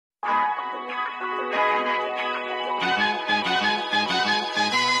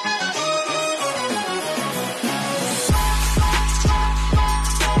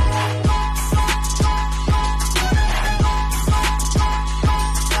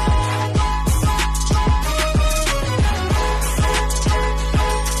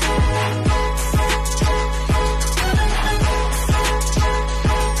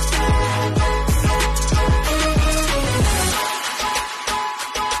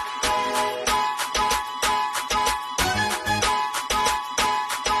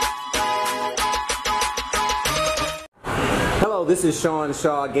this is Sean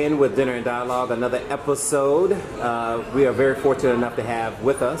Shaw again with Dinner and Dialogue, another episode. We are very fortunate enough to have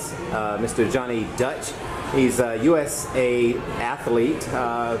with us Mr. Johnny Dutch. He's a USA athlete,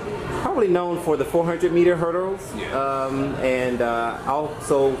 probably known for the 400-meter hurdles, and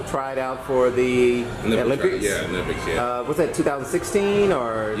also tried out for the Olympics. Olympics, yeah. Was that 2016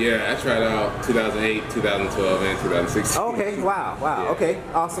 or? Yeah, I tried out 2008, 2012, and 2016. Okay, wow, Yeah. okay,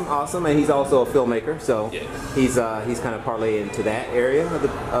 awesome. And he's also a filmmaker, so yes. he's kind of parlay into that area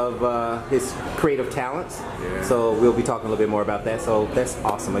of his creative talents. Yeah. So we'll be talking a little bit more about that. So that's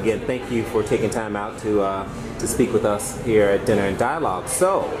awesome. Again, thank you for taking time out to speak with us here at Dinner and Dialogue.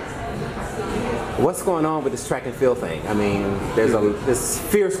 So, what's going on with this track and field thing? I mean, there's this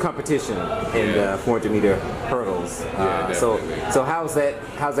fierce competition in the 400-meter hurdles. So how's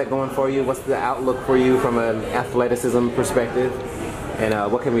that going for you? What's the outlook for you from an athleticism perspective? And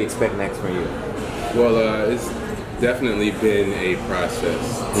what can we expect next from you? Well, it's definitely been a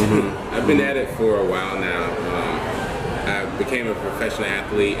process. I've been at it for a while now. I became a professional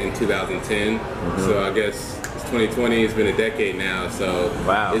athlete in 2010, so I guess 2020, it's been a decade now, so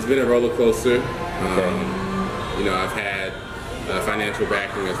it's been a roller coaster. You know, I've had financial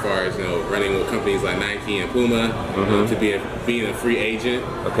backing as far as, you know, running with companies like Nike and Puma, to being a free agent.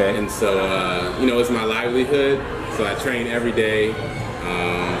 And so, you know, it's my livelihood, so I train every day,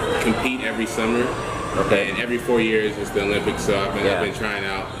 compete every summer. And every 4 years it's the Olympics, so I've been trying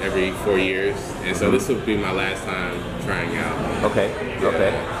out every 4 years, and so this will be my last time trying out.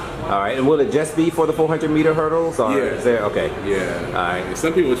 All right, and will it just be for the 400-meter hurdles, or is there? All right.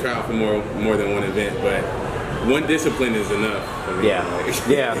 Some people try out for more than one event, but one discipline is enough for me. I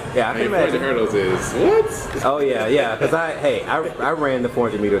can imagine. 400 hurdles is what? Oh yeah, because I ran the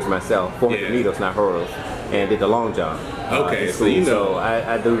 400 meters myself, 400 meters, not hurdles, and did the long jump. So you know. So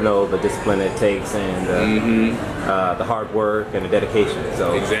I do know the discipline it takes, and the hard work and the dedication.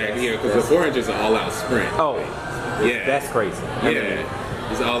 So exactly, because the 400 is an all-out sprint. Oh, that's crazy. I mean,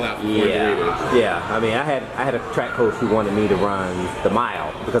 it's all out for 400 meters. Yeah, I mean, I had a track coach who wanted me to run the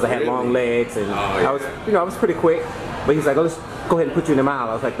mile because I had long legs, and I was pretty quick. But he's like, "Oh, let's go ahead and put you in the mile."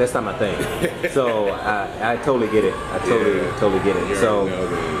 I was like, "That's not my thing." So I totally get it. I totally get it.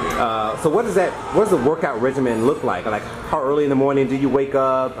 So what does the workout regimen look like? Like, how early in the morning do you wake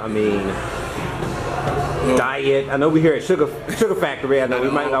up? I mean, diet. I know we're here at Sugar Factory. I know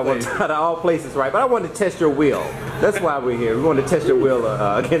we might not want to try to all places, right? But I wanted to test your will. That's why we're here. We wanted to test your will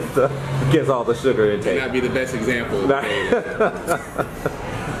against all the sugar intake. May not be the best example.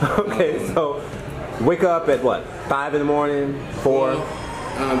 Okay, so wake up at what? 5 in the morning? 4?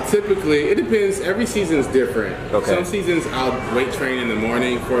 Typically, it depends. Every season is different. Some seasons I'll weight train in the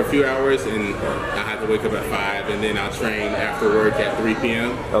morning for a few hours, and I have to wake up at 5, and then I'll train after work at 3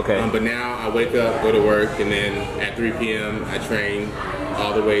 p.m. But now I wake up, go to work, and then at 3 p.m. I train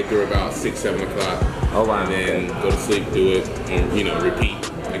all the way through about 6, 7 o'clock. And then go to sleep, do it, and repeat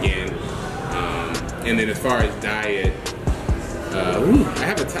again. And then as far as diet,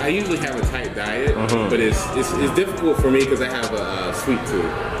 I usually have a tight diet, but it's difficult for me because I have a sweet tooth.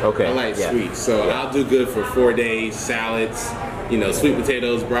 I like sweets, so I'll do good for 4 days, salads, sweet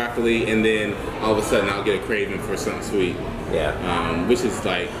potatoes, broccoli, and then all of a sudden I'll get a craving for something sweet. Which is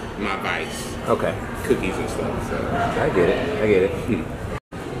like my vice. Cookies and stuff. So. I get it.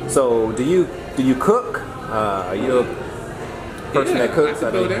 So do you cook? Are you a person that cooks?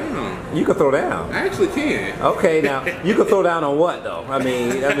 I can throw down. You can throw down. I actually can. Okay, now you can throw down on what though? I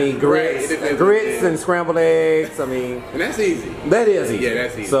mean grits, and scrambled eggs. I mean, and that's easy. That is easy. Yeah,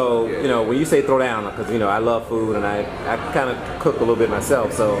 that's easy. So when you say throw down, because I love food and I kind of cook a little bit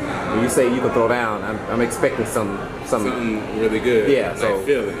myself. So when you say you can throw down, I'm expecting something really good. Yeah. So like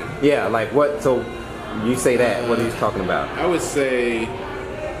feeling. Yeah, like what? So you say that? What are you talking about? I would say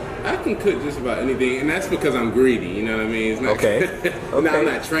I can cook just about anything, and that's because I'm greedy. You know what I mean? It's not, No, I'm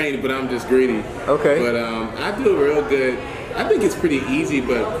not trained, but I'm just greedy. But I do real good. I think it's pretty easy,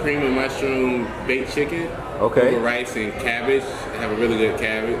 but cream and mushroom baked chicken. Over rice and cabbage. I have a really good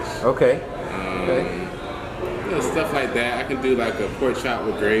cabbage. Stuff like that. I can do like a pork chop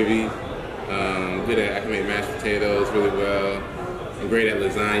with gravy. I can make mashed potatoes really well. I'm great at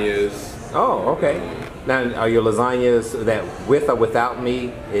lasagnas. Now, are your lasagnas that with or without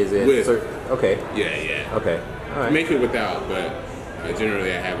meat? Is it with? Yeah. All right. Make it without, but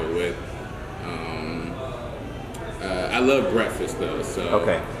generally I have it with. I love breakfast though, so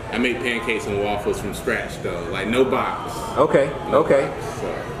Okay. I make pancakes and waffles from scratch though, like no box. Okay. No Okay. box,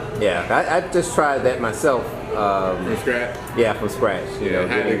 so. Yeah, I just tried that myself. From scratch? Yeah, from scratch. You know,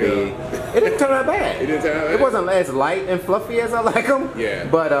 how'd it go? It didn't turn out bad. It didn't turn out bad? It wasn't as light and fluffy as I like them. Yeah.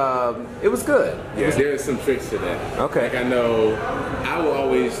 But it was good. Yeah, there's some tricks to that. Okay. Like I know, I will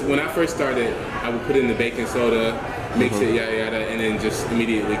always, when I first started, I would put in the baking soda, mix it, yada yada, and then just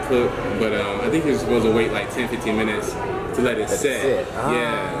immediately cook. But I think you're supposed to wait like 10-15 minutes to let it set.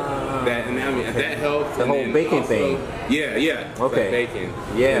 Yeah. That, and I mean, that helps. The whole baking also, thing. Yeah, yeah. Okay. Like baking.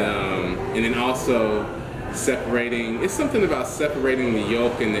 Yeah. And then also separating. It's something about separating the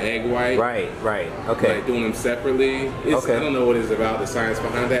yolk and the egg white. Right. Okay. Like doing them separately. Okay. I don't know what it's about, the science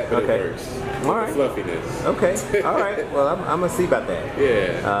behind that, but it works. All right. The fluffiness. Okay. All right. Well, I'm gonna see about that.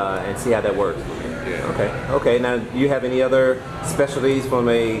 Yeah. And see how that works. Yeah. Okay. Now, do you have any other specialties from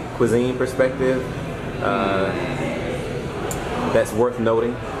a cuisine perspective that's worth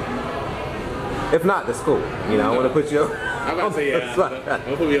noting? If not, that's cool. You know, I want to put you. I'm about to say, yeah.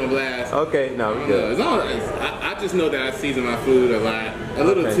 Don't put me on blast. Okay, no, we're good. As long as I just know that I season my food a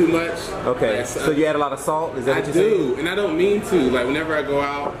little too much. Okay, Like, so you add a lot of salt? Is that what you do, and I don't mean to. Like whenever I go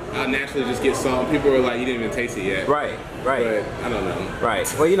out, I naturally just get salt. People are like, "You didn't even taste it yet." Right. But I don't know. Right.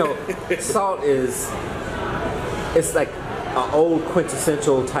 Well, you know, salt it's like an old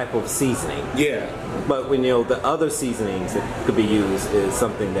quintessential type of seasoning. Yeah. But when the other seasonings that could be used is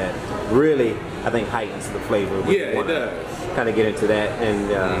something that really, I think, heightens the flavor. Yeah, it does. Kind of get into that, and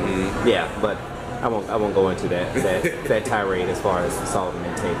yeah, but I won't go into that tirade as far as salt and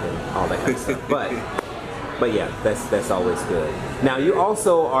intake and all that kind of stuff. But yeah, that's always good. Now you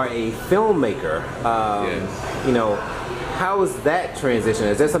also are a filmmaker. Yes. You know, how is that transition?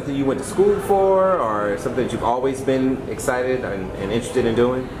 Is that something you went to school for, or something that you've always been excited and interested in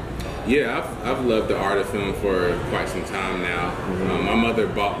doing? Yeah, I've loved the art of film for quite some time now. My mother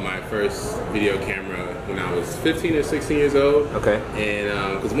bought my first video camera when I was 15 or 16 years old. Okay. And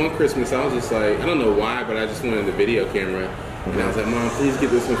because one Christmas I was just like, I don't know why, but I just wanted the video camera. And I was like, Mom, please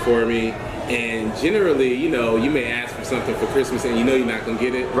get this one for me. And generally, you know, you may ask for something for Christmas and you know you're not gonna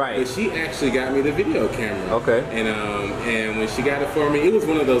get it. Right. But she actually got me the video camera. Okay. And when she got it for me, it was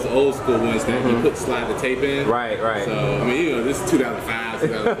one of those old school ones that you slide the tape in. Right. So I mean, you know, this is 2005. So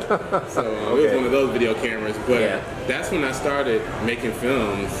it was one of those video cameras. But that's when I started making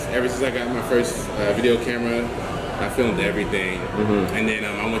films. Ever since I got my first video camera, I filmed everything. And then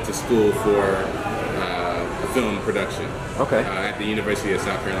I went to school for film production. Okay. At the University of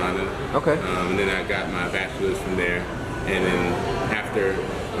South Carolina. Okay. And then I got my bachelor's from there. And then after,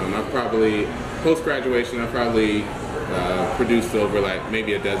 post-graduation, I probably produced over like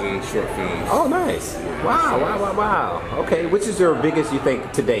maybe a dozen short films. Oh, nice. Wow. Okay, which is your biggest, you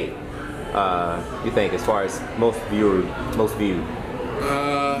think, to date? You think, as far as most viewed?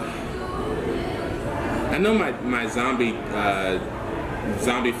 I know my zombie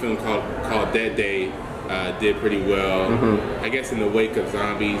film called Dead Day did pretty well. I guess in the wake of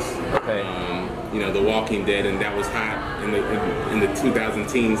zombies, you know, The Walking Dead, and that was hot in the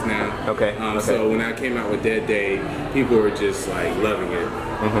 2010s now. Okay. So when I came out with Dead Day, people were just like loving it,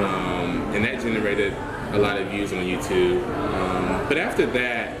 and that generated a lot of views on YouTube. But after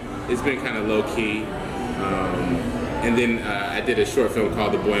that, it's been kind of low key. And then I did a short film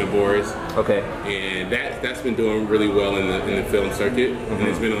called The Boy and Boris. Okay. And that's been doing really well in the film circuit, and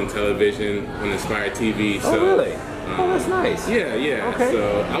it's been on television on Inspired TV. Oh, so, really? Oh, that's nice. Yeah. Okay.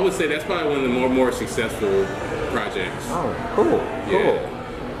 So I would say that's probably one of the more successful projects. Oh, cool.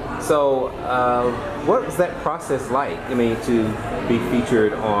 Yeah. So, what was that process like? I mean, to be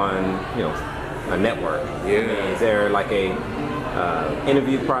featured on, a network. Yeah. I mean, is there like a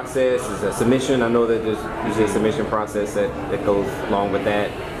interview process? Is a submission? I know that there's usually a submission process that goes along with that.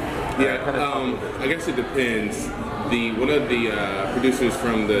 Yeah. I guess it depends. One of the producers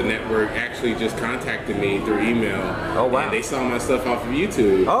from the network actually just contacted me through email. Oh, wow. And they saw my stuff off of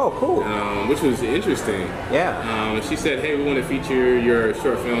YouTube. Oh, cool. Which was interesting. Yeah. She said, "Hey, we want to feature your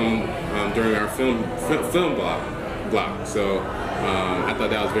short film during our film block." So I thought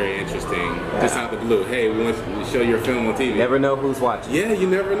that was very interesting. Just out of the blue. Hey, we want to show your film on TV. Never know who's watching. Yeah, you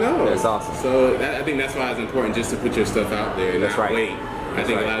never know. That's awesome. So I think that's why it's important just to put your stuff out there and not wait. I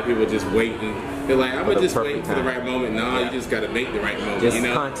think a lot of people just wait and they're like, I'm gonna just wait for the right moment. No, you just gotta make the right moment. Just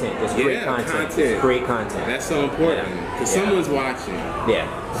content. Just great content. Just great content. That's so important because someone's watching. Yeah.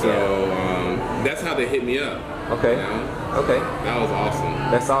 So that's how they hit me up. Okay. Okay. That was awesome.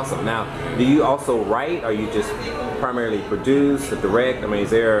 That's awesome. Now, do you also write? Or you just primarily produce, or direct? I mean, is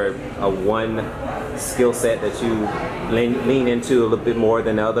there a one skill set that you lean into a little bit more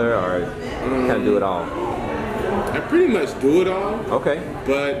than the other, or kind of do it all? I pretty much do it all. Okay.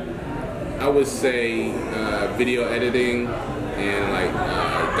 But I would say video editing and like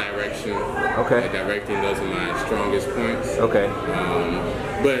direction. Okay. Like directing, those are my strongest points. Okay.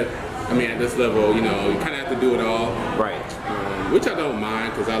 But I mean, at this level, you know, you kind of have to do it all. Right. Which I don't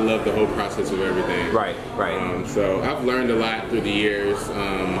mind because I love the whole process of everything. Right. Right. So I've learned a lot through the years.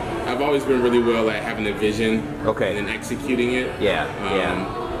 I've always been really well at having a vision. Okay. And then executing it. Yeah.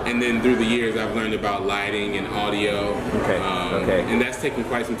 Yeah. And then through the years, I've learned about lighting and audio. Okay. Okay. And that's taken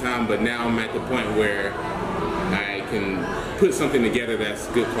quite some time, but now I'm at the point where I can put something together that's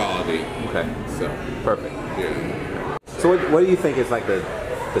good quality. Okay. So. Perfect. Yeah. So what do you think is like the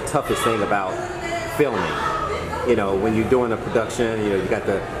toughest thing about filming? You know, when you're doing a production, you know, you got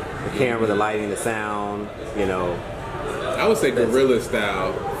the camera, the lighting, the sound, you know. I would say guerrilla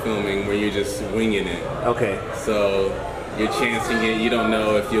style filming where you're just winging it. Okay. So you're chancing it. You don't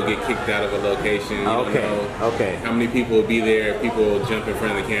know if you'll get kicked out of a location. You don't know how many people will be there. If people will jump in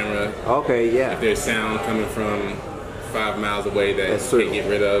front of the camera. Okay, yeah. If there's sound coming from 5 miles away that that's you true. can't get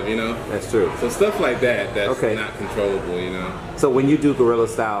rid of, you know? That's true. So stuff like that, that's not controllable, you know? So when you do guerrilla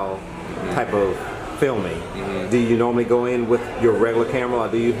style type of filming, do you normally go in with your regular camera, or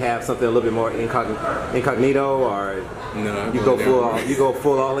do you have something a little bit more incognito, or no? You go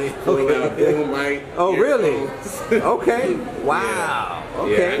full all in? Boom mic. Oh, really? Okay. Wow. Yeah.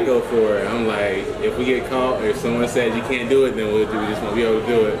 Okay. Yeah, I go for it. I'm like, if we get caught, or if someone says you can't do it, then we just won't be able to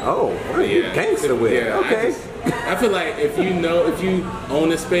do it. Oh, you gangster with it. Okay. I feel like if you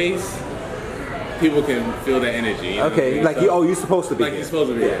own a space, people can feel that energy. You know okay, what I mean? like so, you're supposed to be. Like you're supposed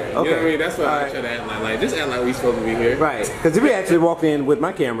to be here. Okay. You know what I mean? That's why I try to act like just act like we supposed to be here. Right. Because we actually walked in with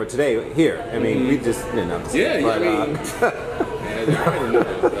my camera today here. I mean, we just Yeah, but, I mean, I already know.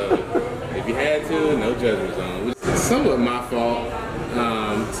 So if you had to, no judgment zone. It's somewhat my fault.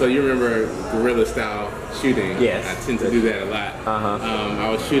 So you remember guerrilla style shooting? Yes. I tend to do that a lot. I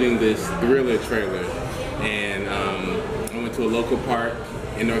was shooting this thriller trailer, and I went to a local park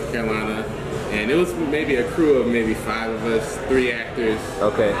in North Carolina, and it was maybe a crew of maybe 5 of us, 3 actors,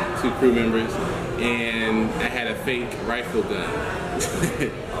 2 crew members, and I had a fake rifle gun,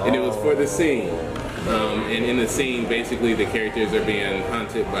 and it was for the scene. And in the scene, basically the characters are being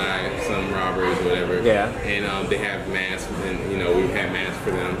hunted by some robbers or whatever. Yeah. And they have masks, and we had masks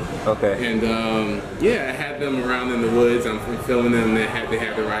for them. Okay. And yeah, I had them around in the woods. I'm filming them. They have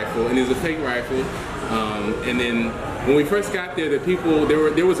the rifle, and it's a fake rifle. And then when we first got there,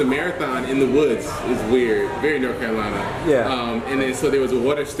 there was a marathon in the woods. It's weird, very North Carolina. Yeah. And then so there was a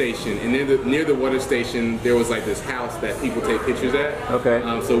water station, and near the water station there was like this house that people take pictures at. Okay.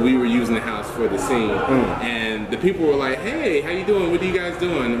 So we were using the house for the scene, and the people were like, "Hey, how you doing? What are you guys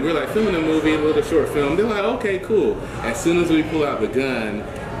doing?" And we're like, filming a movie, a little short film. They're like, "Okay, cool." As soon as we pull out the gun,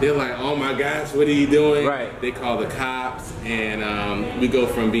 they're like, "Oh my gosh, what are you doing?" Right. They call the cops, and we go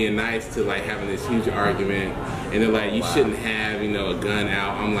from being nice to like having this huge argument. And they're like, "You shouldn't have, a gun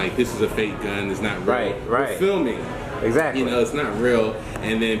out." I'm like, "This is a fake gun. It's not real. Right. We're filming. Exactly. It's not real."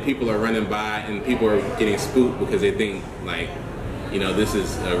 And then people are running by, and people are getting spooked because they think like, this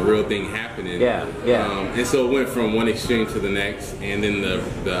is a real thing happening. Yeah. Yeah. And so it went from one extreme to the next, and then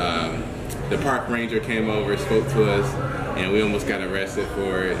the park ranger came over, spoke to us, and we almost got arrested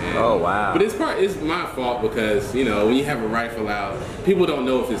for it. And, oh wow! But it's my fault because when you have a rifle out, people don't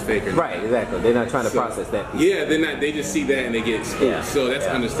know if it's fake or not. Right, exactly. They're not trying to process that piece. Yeah, they're not. They just see that and they get spooked. Yeah. So that's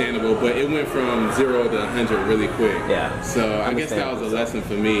understandable. But it went from 0 to 100 really quick. Yeah. So I guess that was a lesson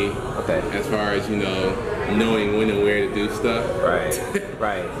for me. Okay. As far as knowing when and where to do stuff. Right.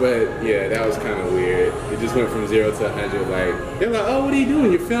 Right. But yeah, that was kind of weird. It just went from 0 to 100. Like they're like, "Oh, what are you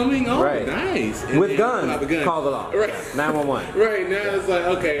doing? You're filming? Oh, nice." And with guns. Call the law. Right. 911. Right now it's like,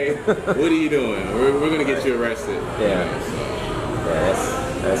 okay, what are you doing? We're gonna get you arrested. Yeah.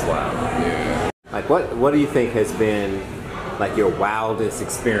 Yeah, that's wild. Yeah. Like what do you think has been like your wildest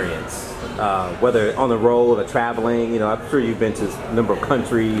experience? Whether on the road or traveling, I'm sure you've been to a number of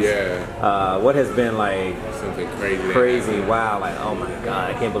countries. Yeah. What has been like something crazy? Crazy, wow! Like, oh my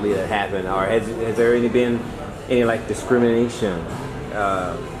God, I can't believe that happened. Or has there been any like discrimination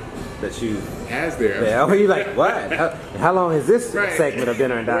that you? Has there? Yeah. Oh, you like what? How long is this segment of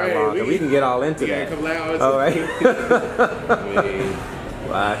Dinner and Dialogue? And we can get all into that. A couple hours. All right.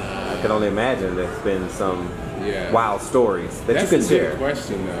 Well, I can only imagine there's been some wild stories that you can share. That's a good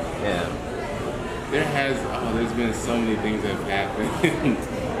question, though. Yeah. There's been so many things that have happened.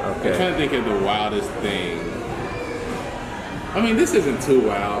 Okay. I'm trying to think of the wildest thing. I mean, this isn't too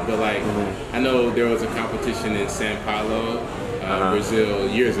wild, but like, I know there was a competition in Sao Paulo, Brazil,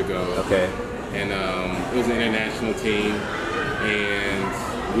 years ago. Okay. And it was an international team,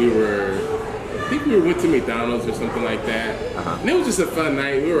 and we were think we went to McDonald's or something like that. And it was just a fun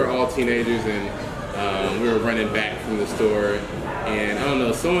night. We were all teenagers, and we were running back from the store. And I don't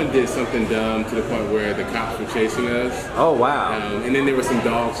know, someone did something dumb to the point where the cops were chasing us. Oh, wow. And then there were some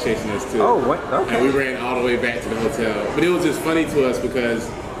dogs chasing us too. Oh, what? Okay. And we ran all the way back to the hotel. But it was just funny to us because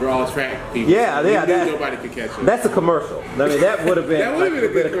we're all track people. Yeah, so yeah. Nobody could catch us. That's a commercial. I mean, that would have been, that would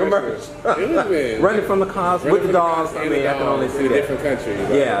have been a good commercial. It would have been. Running from the cars with the dogs. I mean, I can only see that. In a different country.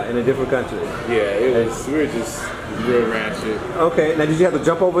 Right? Yeah, in a different country. Yeah, it was. We were just real ratchet. Okay, now did you have to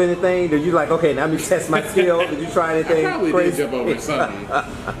jump over anything? Did you like, okay, now let me test my skill? Did you try anything? I probably crazy? did jump over something.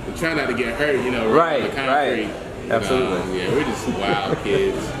 But try not to get hurt, you know, right, on the concrete. Right. Absolutely. Yeah, we're just wild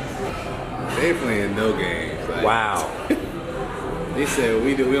kids. They playing no games. Like, Wow. They said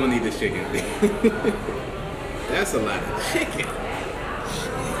we don't need the chicken. That's a lot of chicken.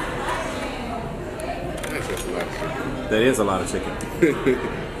 That's just a lot of chicken. That is a lot of chicken.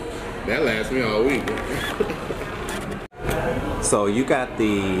 That lasts me all week. So you got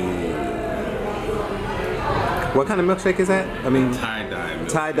the, what kind of milkshake is that? I mean, Tie-dye milk.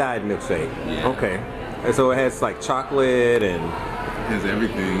 Tie-dyed milkshake. Yeah. Okay. And so it has like chocolate and Has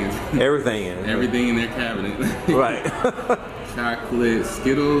everything. everything in it. Everything in their cabinet. Right. Chocolate,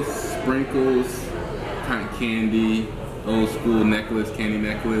 Skittles, sprinkles, kind of candy, old school necklace, candy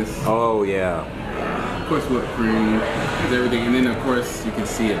necklace. Oh yeah. Of course, whipped cream. There's everything, and then of course you can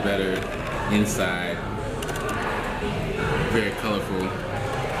see it better inside. Very colorful.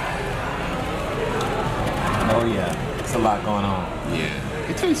 Oh yeah. It's a lot going on. Yeah,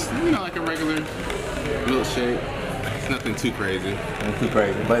 it tastes, you know, like a regular milkshake. It's nothing too crazy. Not too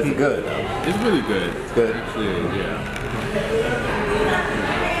crazy, but it's good though. It's really good. It's good. Actually, yeah.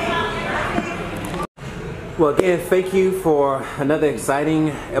 Well, again, thank you for another exciting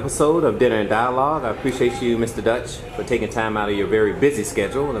episode of Dinner and Dialogue. I appreciate you, Mr. Dutch, for taking time out of your very busy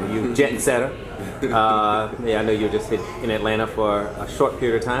schedule. I mean, you jet setter. Yeah, I know you were just in Atlanta for a short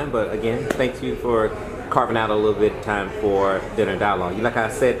period of time, but again, thank you for carving out a little bit of time for Dinner and Dialogue. You like I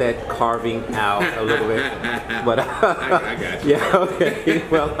said that, carving out a little bit, but I got you. yeah, okay.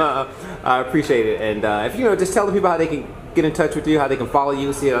 Well, I appreciate it, and if you know, just tell the people how they can get in touch with you, how they can follow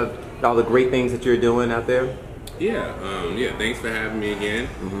you, see all the great things that you're doing out there. Yeah, thanks for having me again.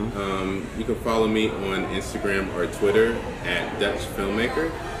 You can follow me on Instagram or Twitter at Dutch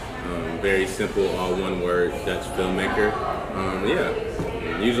Filmmaker. Very simple, all one word, Dutch Filmmaker.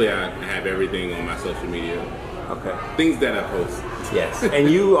 Usually I have everything on my social media. Okay. Things that I post. Yes, and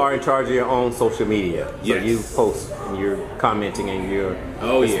you are in charge of your own social media. So Yes. you post and you're commenting and you're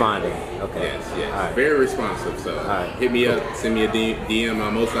responding. Yeah. Okay. Yes. All right. Very responsive. So right. hit me up, send me a DM. I'll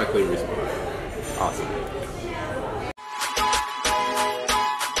most likely respond. Awesome.